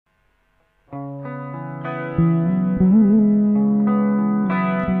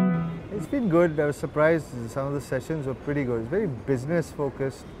good. I was surprised. Some of the sessions were pretty good. It's very business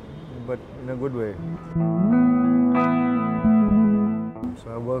focused, but in a good way.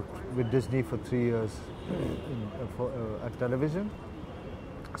 So I worked with Disney for 3 years at television.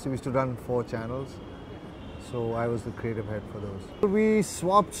 So we used to run 4 channels. So I was the creative head for those. We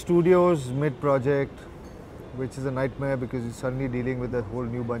swapped studios mid-project, which is a nightmare because you're suddenly dealing with a whole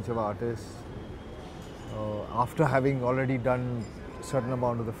new bunch of artists after having already done a certain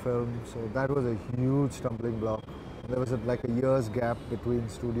amount of the film. So that was a huge stumbling block. There was like a year's gap between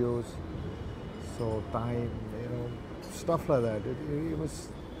studios. So time, stuff like that. It was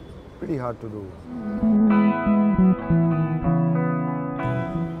pretty hard to do.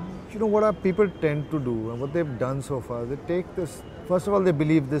 What people tend to do and what they've done so far, they take this, first of all, they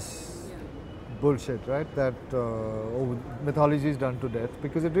believe this bullshit, right? That mythology is done to death,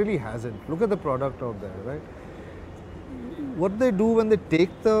 because it really hasn't. Look at the product out there, right? What they do when they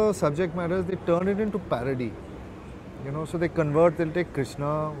take the subject matters, they turn it into parody. So they convert, they'll take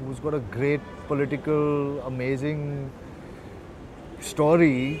Krishna, who's got a great political, amazing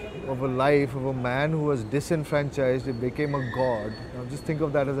story of a life of a man who was disenfranchised, he became a god. Now just think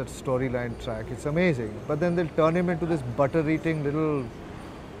of that as a storyline track. It's amazing. But then they'll turn him into this butter-eating little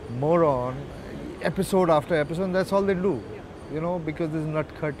moron, episode after episode, and that's all they do. Because there's nut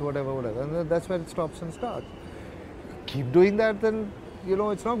cut, whatever. And that's where it stops and starts. Keep doing that, then,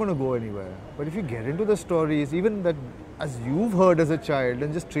 it's not going to go anywhere. But if you get into the stories, even that, as you've heard as a child,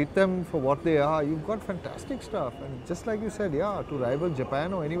 and just treat them for what they are, you've got fantastic stuff. And just like you said, to rival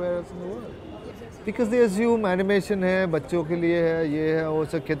Japan or anywhere else in the world. Because they assume animation hai, bachcho ke liye hai, ye hai, oh,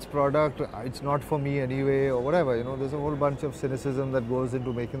 it's a kid's product, it's not for me anyway, or whatever. There's a whole bunch of cynicism that goes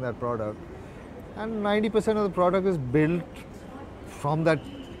into making that product. And 90% of the product is built from that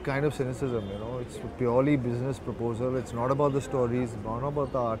kind of cynicism, It's a purely business proposal. It's not about the stories, not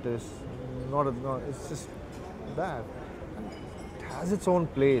about the artists, it's just that. It has its own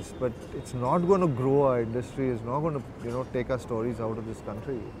place, but it's not going to grow our industry. It's not going to, take our stories out of this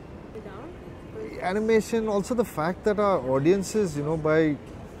country. Animation, also the fact that our audiences, by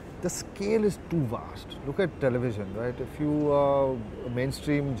the scale is too vast. Look at television, right? If you are a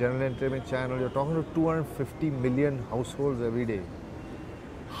mainstream general entertainment channel, you're talking to 250 million households every day.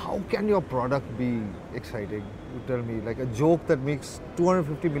 How can your product be exciting? You tell me. Like a joke that makes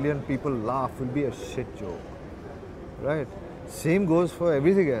 250 million people laugh will be a shit joke, right? Same goes for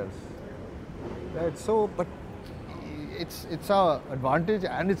everything else, right? So, but it's our advantage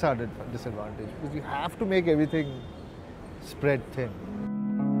and it's our disadvantage, because you have to make everything spread thin.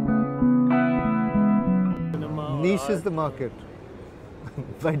 Niche is the market,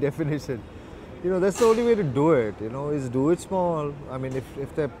 by definition. That's the only way to do it, is do it small. I mean,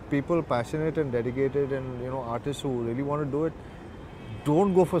 if there are people passionate and dedicated and, artists who really want to do it,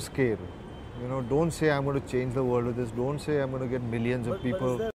 don't go for scale. Don't say I'm going to change the world with this. Don't say I'm going to get millions of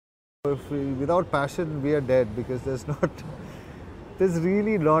people. Without passion, we are dead, because there's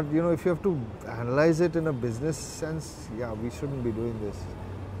really not, if you have to analyze it in a business sense, we shouldn't be doing this.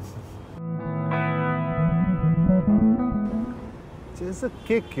 There's a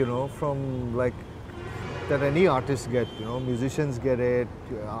kick, from like that any artist get, musicians get it,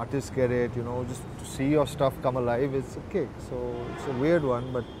 artists get it, just to see your stuff come alive, it's a kick. So it's a weird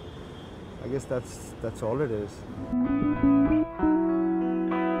one, but I guess that's all it is.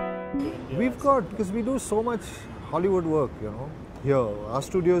 We've got, because we do so much Hollywood work, here. Our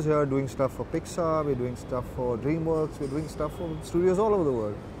studios here are doing stuff for Pixar, we're doing stuff for DreamWorks, we're doing stuff for studios all over the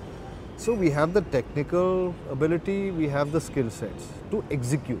world. So we have the technical ability, we have the skill sets to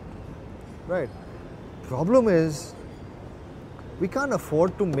execute, right? Problem is, we can't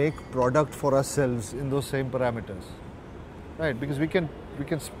afford to make product for ourselves in those same parameters, right? Because we can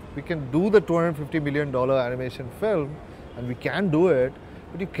do the $250 million animation film, and we can do it,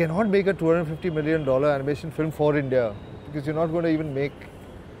 but you cannot make a $250 million animation film for India, because you're not going to even make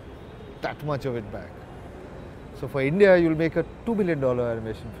that much of it back. So for India, you'll make a $2 billion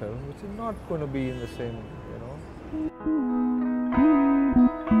animation film, which is not going to be in the same,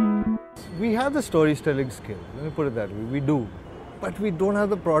 We have the storytelling skill, let me put it that way, we do. But we don't have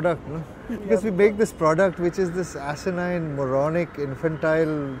the product, because we make this product which is this asinine, moronic,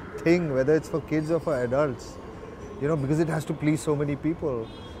 infantile thing, whether it's for kids or for adults, because it has to please so many people.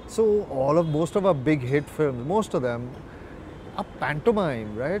 So most of our big hit films, most of them are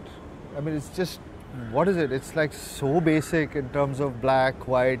pantomime, right? I mean, it's just, what is it? It's like so basic in terms of black,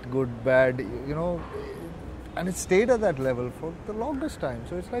 white, good, bad, and it stayed at that level for the longest time.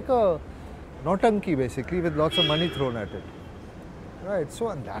 So it's like a nautanki basically, with lots of money thrown at it. Right,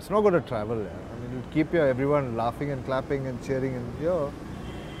 so that's not going to travel. I mean, you keep everyone laughing and clapping and cheering and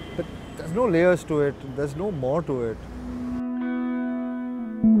but there's no layers to it, there's no more to it.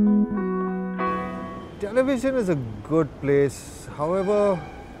 Television is a good place, however,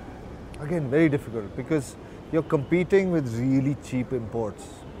 again, very difficult because you're competing with really cheap imports.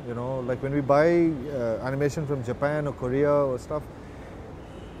 You know, like when we buy animation from Japan or Korea or stuff,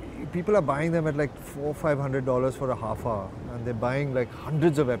 people are buying them at like $400-500 for a half hour, and they're buying like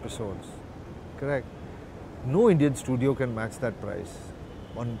hundreds of episodes. Correct? No Indian studio can match that price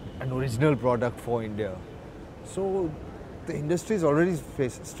on an original product for India. So the industry is already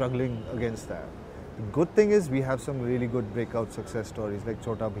struggling against that. The good thing is we have some really good breakout success stories like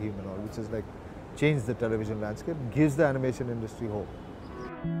Chota Bheem and all, which is like changed the television landscape, gives the animation industry hope.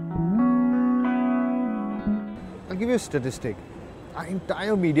 I'll give you a statistic. Our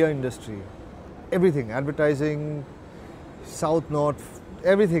entire media industry, everything, advertising, South, North,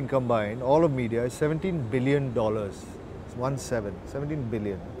 everything combined, all of media is $17 billion. It's 17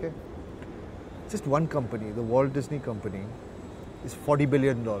 billion, okay? Just one company, the Walt Disney Company, is $40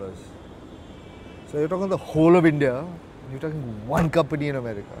 billion. So you're talking the whole of India, you're talking one company in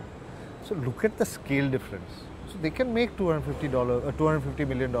America. So look at the scale difference. So they can make $250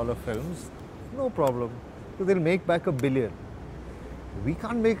 million films, no problem. So they'll make back $1 billion. We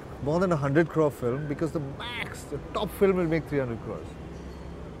can't make more than 100 crore film because the max, the top film will make 300 crores.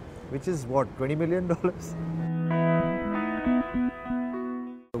 Which is what, $20 million?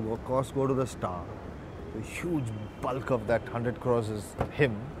 The costs go to the star. The huge bulk of that 100 crores is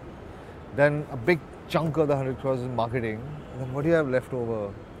him. Then a big chunk of the 100 crores is marketing. And then what do you have left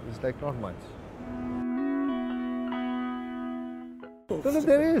over? It's like not much. No,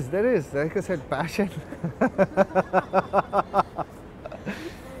 there is. Like I said, passion.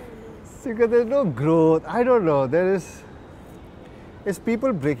 Because there's no growth. I don't know. It's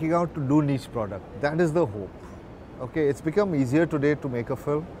people breaking out to do niche product. That is the hope. Okay, it's become easier today to make a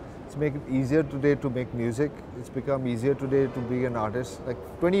film. It's make it easier today to make music. It's become easier today to be an artist. Like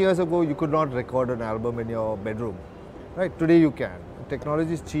 20 years ago, you could not record an album in your bedroom. Right? Today you can.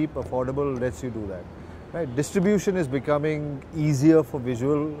 Technology is cheap, affordable, lets you do that. Right? Distribution is becoming easier for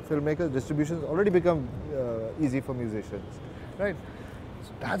visual filmmakers. Distribution has already become easy for musicians. Right?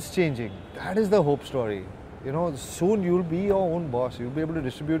 So that's changing. That is the hope story. You know, soon you'll be your own boss. You'll be able to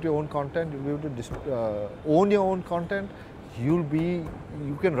distribute your own content. You'll be able to own your own content. You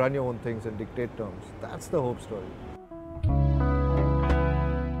can run your own things and dictate terms. That's the hope story.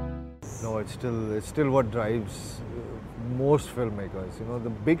 No, it's still what drives most filmmakers. You know, the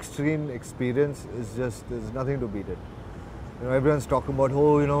big screen experience is just, there's nothing to beat it. You know, everyone's talking about,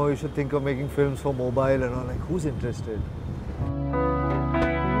 oh, you know, you should think of making films for mobile and all. Like, who's interested?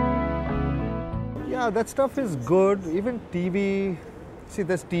 Yeah, that stuff is good. Even TV, see,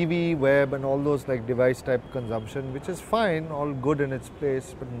 there's TV, web, and all those like device type consumption, which is fine, all good in its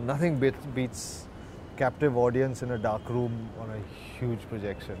place, but nothing beats captive audience in a dark room on a huge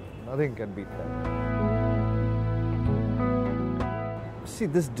projection. Nothing can beat that. See,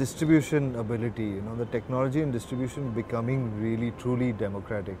 this distribution ability, you know, the technology and distribution becoming really, truly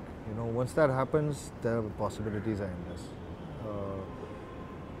democratic. You know, once that happens, the possibilities are endless.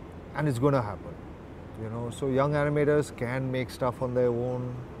 And it's going to happen. You know, so young animators can make stuff on their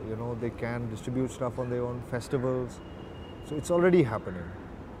own, you know, they can distribute stuff on their own, festivals. So it's already happening.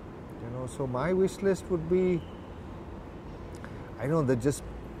 You know, so my wish list would be, I know that you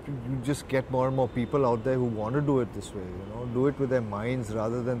just get more and more people out there who want to do it this way, you know, do it with their minds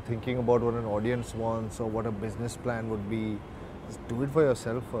rather than thinking about what an audience wants or what a business plan would be. Just do it for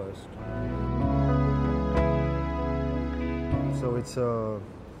yourself first. So it's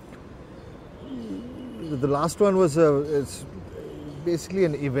the last one was it's basically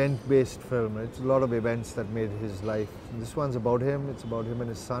an event-based film. It's a lot of events that made his life. This one's about him. It's about him and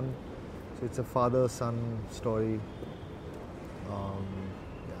his son. So it's a father-son story.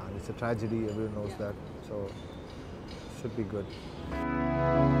 Yeah, it's a tragedy. Everyone knows that. So it should be good.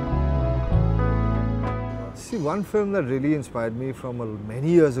 See, one film that really inspired me from many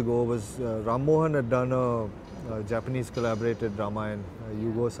years ago was Ram Mohan had done a Japanese collaborated Ramayana,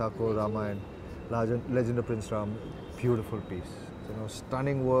 Yugo Sako Ramayana. Legend of Prince Ram, beautiful piece. You know,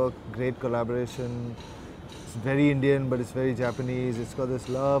 stunning work, great collaboration. It's very Indian, but it's very Japanese. It's got this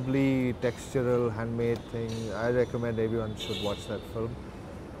lovely textural, handmade thing. I recommend everyone should watch that film.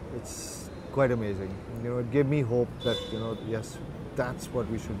 It's quite amazing. You know, it gave me hope that, you know, yes, that's what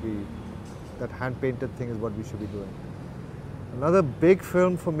we should be. That hand-painted thing is what we should be doing. Another big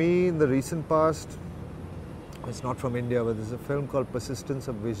film for me in the recent past, it's not from India, but there's a film called Persistence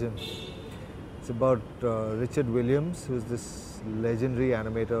of Vision. It's about Richard Williams, who's this legendary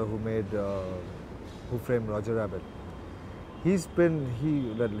animator who made Who Framed Roger Rabbit. he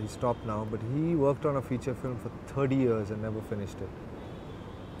stopped now, but he worked on a feature film for 30 years and never finished it.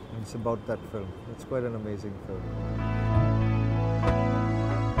 And it's about that film. It's quite an amazing film.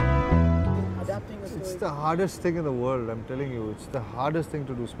 Adapting a story. It's the hardest thing in the world, I'm telling you. It's the hardest thing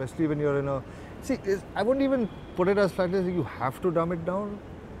to do, especially when you're in a... See, I wouldn't even put it as flat as you have to dumb it down.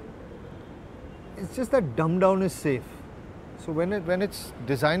 It's just that dumb down is safe. So when it's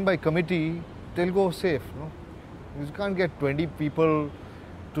designed by committee, they'll go safe, no? You can't get 20 people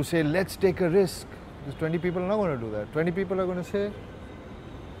to say, let's take a risk. Because 20 people are not going to do that. 20 people are going to say,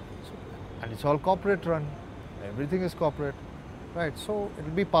 and it's all corporate run. Everything is corporate, right? So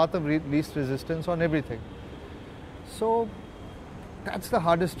it'll be path of least resistance on everything. So that's the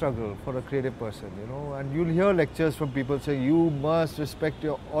hardest struggle for a creative person, you know. And you'll hear lectures from people saying, you must respect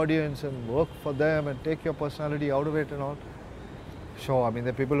your audience and work for them and take your personality out of it and all. Sure, I mean,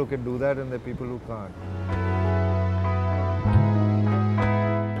 there are people who can do that and there are people who can't.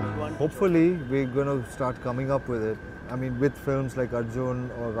 Hopefully, we're going to start coming up with it. I mean, with films like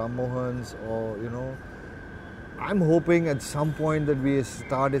Arjun or Ram Mohan's, or, you know, I'm hoping at some point that we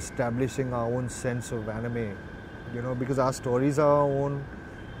start establishing our own sense of anime, you know, because our stories are our own,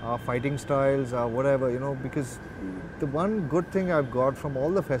 our fighting styles, our whatever, you know, because the one good thing I've got from all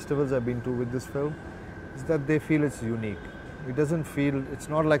the festivals I've been to with this film is that they feel it's unique. It doesn't feel, it's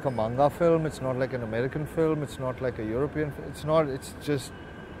not like a manga film, it's not like an American film, it's not like a European film, it's just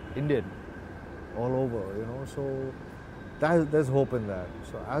Indian all over, you know, so there's hope in that.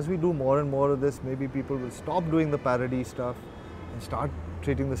 So as we do more and more of this, maybe people will stop doing the parody stuff and start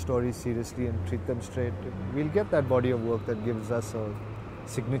treating the stories seriously and treat them straight. We'll get that body of work that gives us a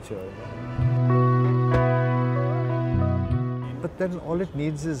signature. You know? But then all it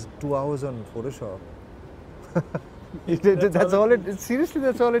needs is 2 hours on Photoshop. That's all it, seriously,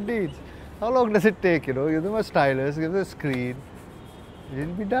 that's all it needs. How long does it take, you know? Give them a stylus, give them a screen.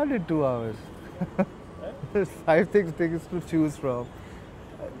 It'll be done in 2 hours. There's 5 things to choose from.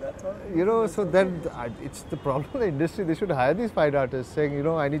 You know, so then it's the problem of the industry. They should hire these fine artists saying, you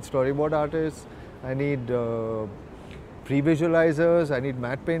know, I need storyboard artists, I need pre-visualizers, I need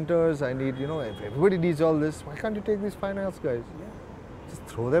matte painters, I need, you know, everybody needs all this. Why can't you take these fine arts guys? Yeah. Just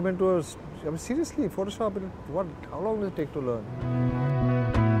throw them into a... I mean, seriously, Photoshop, how long does it take to learn?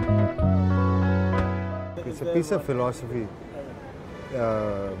 It's a piece of philosophy.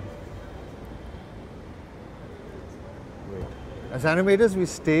 As animators, we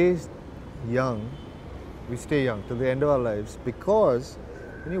stay young till the end of our lives, because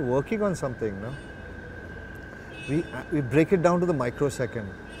when you're working on something, no, we break it down to the microsecond,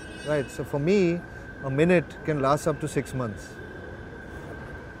 right? So for me, a minute can last up to 6 months,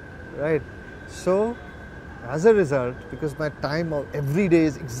 right? So as a result, because my time every day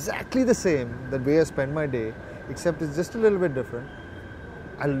is exactly the same, the way I spend my day, except it's just a little bit different,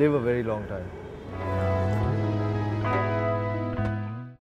 I'll live a very long time.